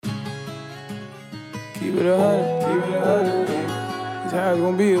Keep it 100, keep it 100. It's how it's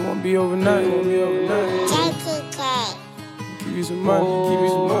gonna be, it won't be overnight, it won't be overnight. Keep you some money, keep you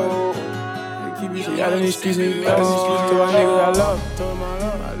some money. Keep you some out in these streets and you out in these streets. Tell my niggas I love, tell them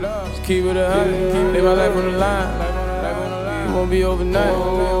I love. Just keep it 100, lay my life on the line. It won't be overnight,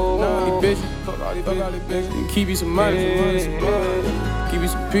 these bitches, fuck all these bitches. And keep you some money, keep you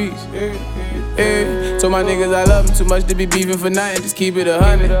some peace. Told my niggas I love them too much to be beefing for nothing. Just keep it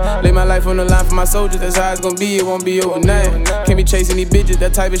 100. Lay my life on the line for my soldiers. That's how it's gonna be. It won't be overnight. Can't be chasing these bitches.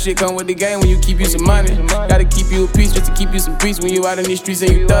 That type of shit come with the game when you keep you some money. Gotta keep you a piece just to keep you some peace when you out in these streets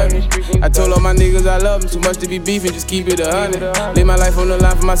and you thuggin'. I told all my niggas I love them too much to be beefing. Just keep it 100. Lay my life on the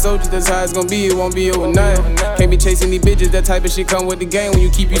line for my soldiers. That's how it's gonna be. It won't be overnight. Can't be chasing these bitches. That type of shit come with the game when you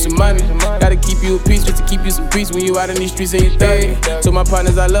keep you some money. Gotta keep you a piece just to keep you some peace when you out in these streets and you thuggin'. Told my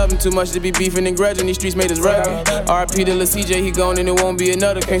partners I love them too much to be beefing and grudging. These streets made us rugged. R.I.P. to Lil CJ, he gone and it won't be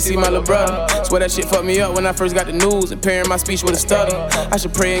another. Can't see my little brother. Swear that shit fucked me up when I first got the news. Impairing my speech with a stutter. I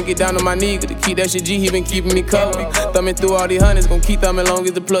should pray and get down on my knees to keep that shit G, he been keeping me covered. Thumbing through all these hundreds, gon' keep thumbing long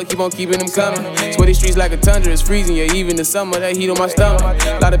as the plug keep on keeping them coming. Swear these streets like a tundra, it's freezing, yeah, even the summer, that heat on my stomach.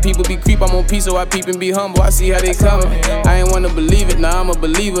 A lot of people be creep, I'm on peace, so I peep and be humble. I see how they coming. I ain't wanna believe it, nah, I'm a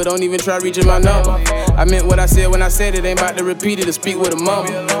believer, don't even try reaching my number. I meant what I said when I said it, ain't about to repeat it or speak with a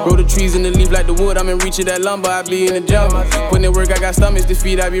mumble. Grow the trees in the leaf like the wood, I'm in reach of that lumber, I be in the jungle. Putting in work, I got stomachs to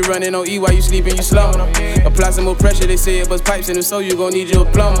feed, I be running on E while you sleeping, you slumber. Apply some more pressure, they say it bust pipes, and if so, you gon' need you a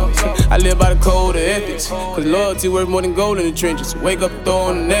plumber. I live by the code of ethics, cause loyalty worth more than gold in the trenches. Wake up and throw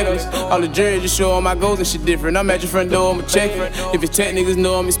on the necklace. All the jury just show all my goals and shit different. I'm at your front door, I'ma check it. If it's tech niggas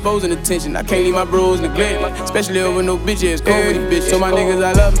know I'm exposing attention. I can't leave my bros neglected, especially over no bitch ass cold with these bitches. So my niggas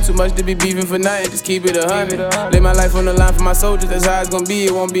I love them too much to be beefing for nothing. Just keep it 100. Lay my life on the line for my soldiers. That's how it's gonna be.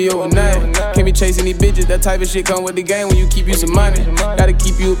 It won't be overnight. Can't be chasing these bitches. That type of shit come with the game when you keep you some money. Gotta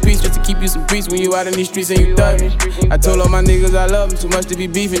keep you a piece just to keep you some peace when you out in these streets and you thuggin'. I told all my niggas I love them too much to be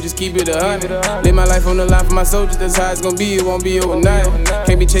beefing. Just keep it 100. Lay my life on the line for my soldiers. That's how it's gonna be. It won't be overnight.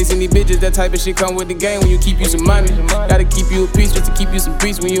 Can't be chasing these bitches. That type of shit come with the game when you keep you some money. Gotta keep you a piece just to keep you some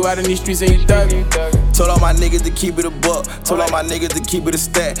peace when you out in these streets and you thuggin'. Told all my niggas to keep it a buck. Told all my niggas to keep it a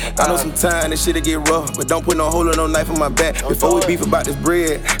stack. I know sometimes this shit'll get rough, but don't put no hole or no knife on my back. Before we beef about this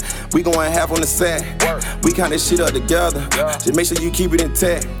bread, we goin' half on the sack. We count this shit up together. Just make sure you keep it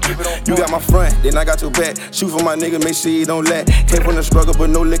intact. You got my front, then I got your back. Shoot for my nigga, make sure you don't lack. Came from the struggle, but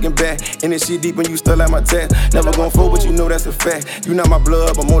no looking back. And this shit deep and you still like my tat. Never gon' fold, but you know that's a fact. You not my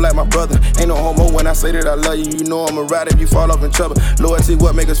blood, but more like my brother. Ain't no homo when I say that I love you. You know I'm a ride if you fall off in trouble. Loyalty,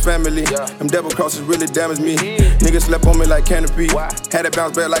 what make us family? Them double crosses really damage me. Niggas slept on me like canopy. Had it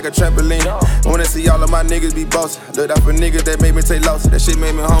bounce back like a trampoline. Wanna see all of my niggas be bossy. Looked out for niggas that made me take losses. That shit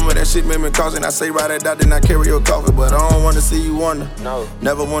made me humble, that shit made me cautious. I say ride it out, then I carry your coffee. But I don't wanna see you wonder.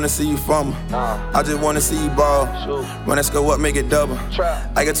 Never wanna see you fumble. I just wanna see you ball. Run that score up, make it double.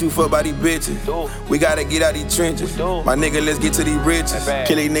 I got 2 foot by these bitches. We gotta get out these trenches. My nigga, let's get to these riches.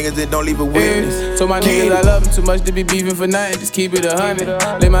 Kill these niggas that don't leave a witness. Told my niggas I love them too much to be beefing for nothing. Just keep it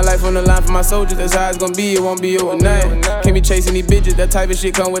 100. Lay my life on the line for my soldiers. That's how it's gonna be. It won't be overnight. Can't be chasing these bitches. That type of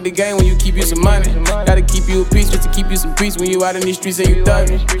shit come with the game when you keep you some money. Gotta keep you a piece just to keep you some peace when you out in these streets and you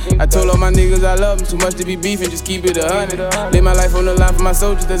thuggin'. I told all my niggas I love them too much to be beefing. Just keep it 100. Lay my life on the line for my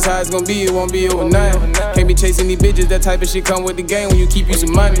soldiers. That's how it's gonna be. It won't be overnight. Can't be chasing these bitches. That type of shit come with the game when you keep you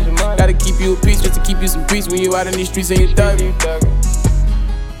some money. Gotta keep you a piece just to keep you some peace when you out in these streets and you thuggin'. Keep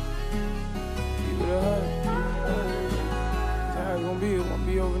it 100. That's how it's gonna be. It won't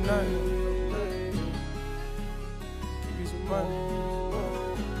be overnight. Keep you some money.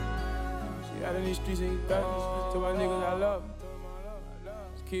 She out in these streets and you thuggin'. Tell my niggas I love them.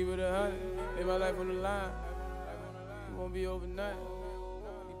 Just keep it 100. Lay my life on the line. It won't be overnight.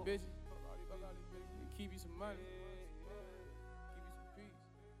 These bitches. Keep you some money.